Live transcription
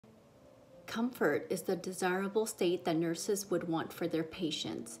Comfort is the desirable state that nurses would want for their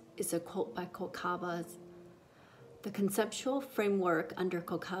patients, is a quote by Kolcaba. The conceptual framework under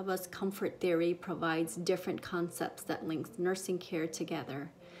Kolcaba's comfort theory provides different concepts that link nursing care together.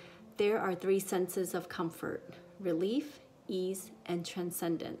 There are three senses of comfort: relief, ease, and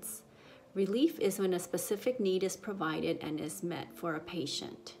transcendence. Relief is when a specific need is provided and is met for a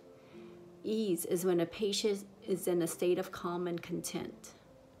patient. Ease is when a patient is in a state of calm and content.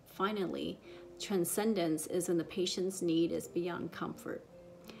 Finally, transcendence is when the patient's need is beyond comfort.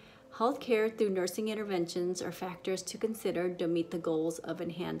 Healthcare through nursing interventions are factors to consider to meet the goals of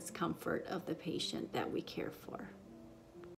enhanced comfort of the patient that we care for.